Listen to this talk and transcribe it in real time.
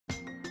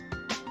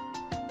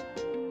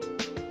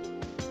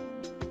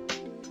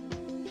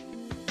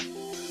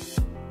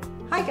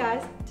Hi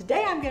guys,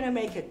 today I'm going to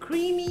make a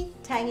creamy,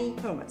 tangy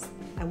hummus.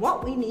 And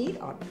what we need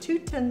are 2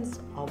 tins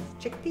of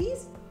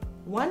chickpeas,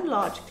 1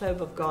 large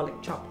clove of garlic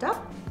chopped up,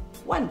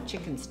 1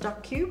 chicken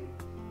stock cube,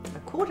 a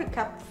 1/4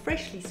 cup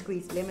freshly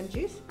squeezed lemon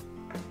juice,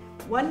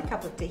 1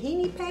 cup of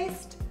tahini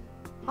paste,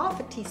 half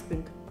a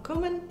teaspoon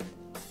cumin,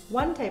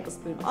 1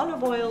 tablespoon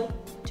olive oil,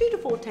 2 to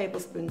 4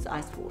 tablespoons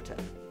iced water,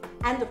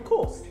 and of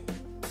course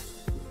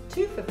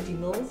 250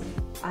 ml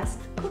iced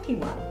cooking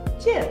wine.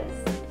 Cheers!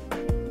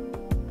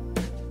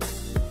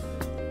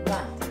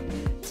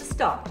 Right, to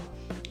start,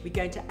 we're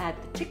going to add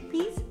the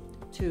chickpeas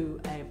to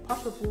a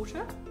pot of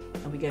water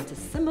and we're going to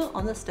simmer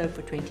on the stove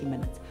for 20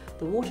 minutes.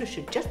 The water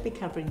should just be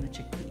covering the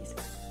chickpeas.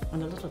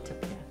 And a little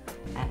tip here,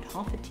 add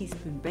half a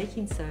teaspoon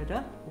baking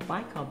soda or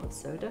bicarb of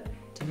soda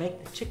to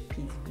make the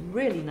chickpeas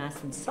really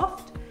nice and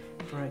soft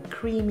for a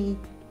creamy,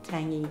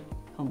 tangy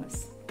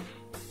hummus.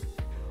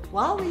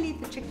 While we leave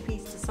the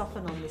chickpeas to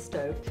soften on the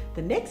stove,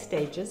 the next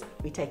stage is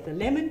we take the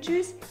lemon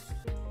juice,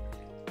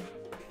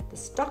 the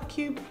stock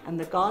cube and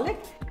the garlic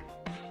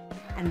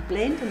and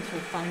blend until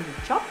finely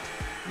chopped,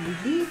 and we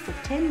leave for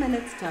 10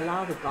 minutes to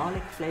allow the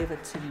garlic flavor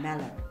to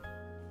mellow.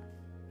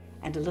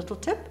 And a little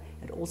tip,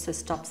 it also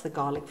stops the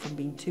garlic from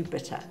being too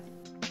bitter.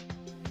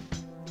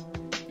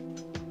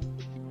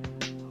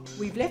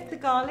 We've left the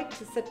garlic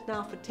to sit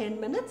now for 10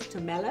 minutes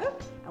to mellow,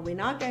 and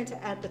we're now going to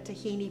add the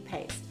tahini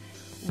paste.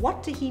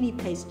 What tahini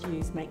paste you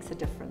use makes a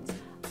difference.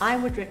 I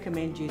would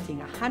recommend using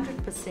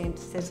 100%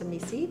 sesame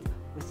seeds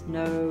with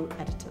no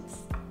additives.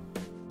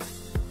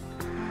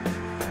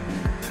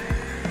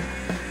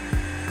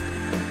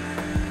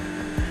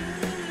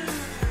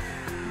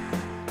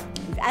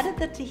 We've added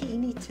the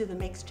tahini to the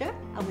mixture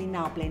and we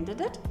now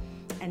blended it.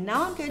 And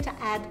now I'm going to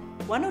add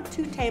 1 or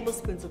 2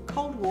 tablespoons of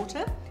cold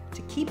water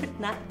to keep it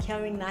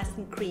going nice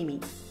and creamy.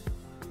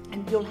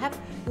 And you'll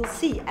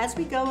see as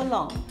we go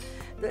along,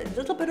 the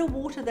little bit of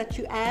water that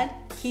you add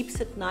keeps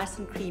it nice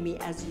and creamy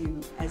as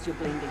you're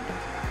blending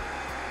it.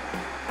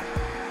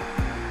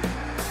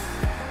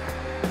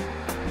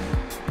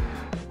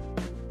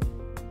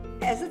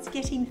 As it's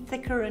getting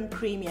thicker and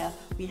creamier,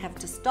 we have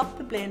to stop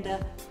the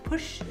blender,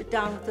 push it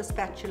down with the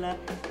spatula,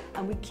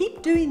 and we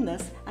keep doing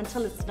this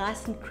until it's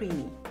nice and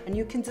creamy, and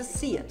you can just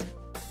see it.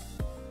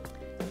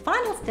 The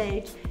final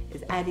stage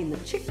is adding the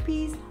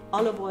chickpeas,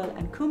 olive oil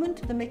and cumin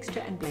to the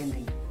mixture and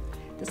blending.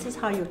 This is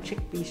how your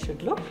chickpeas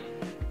should look,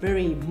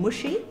 very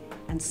mushy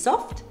and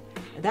soft.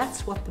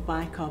 That's what the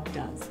bicarb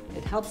does.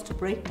 It helps to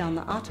break down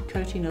the outer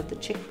coating of the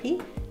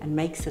chickpea and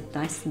makes it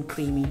nice and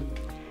creamy.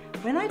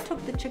 When I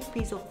took the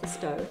chickpeas off the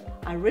stove,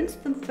 I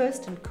rinsed them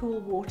first in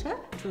cool water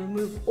to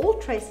remove all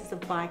traces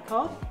of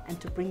bicarb and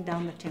to bring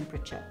down the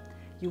temperature.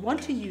 You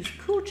want to use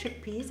cool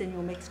chickpeas in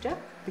your mixture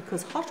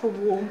because hot or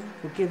warm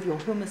will give your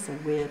hummus a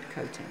weird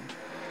coating.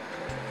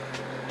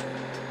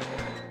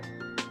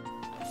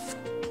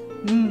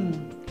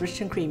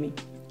 Rich and creamy.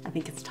 I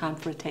think it's time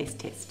for a taste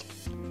test.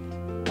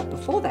 But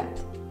before that,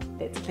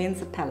 let's cleanse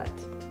the palate.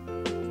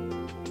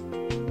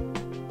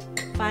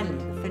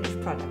 Finally, the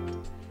finished product.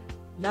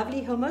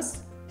 Lovely hummus,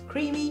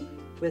 creamy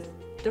with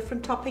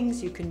different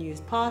toppings. You can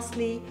use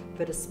parsley, a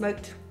bit of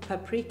smoked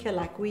paprika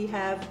like we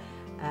have.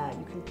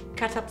 You can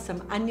cut up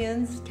some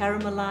onions,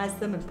 caramelize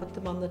them and put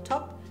them on the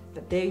top.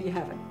 But there you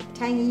have it.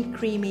 Tangy,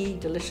 creamy,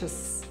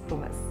 delicious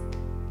hummus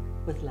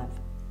with love.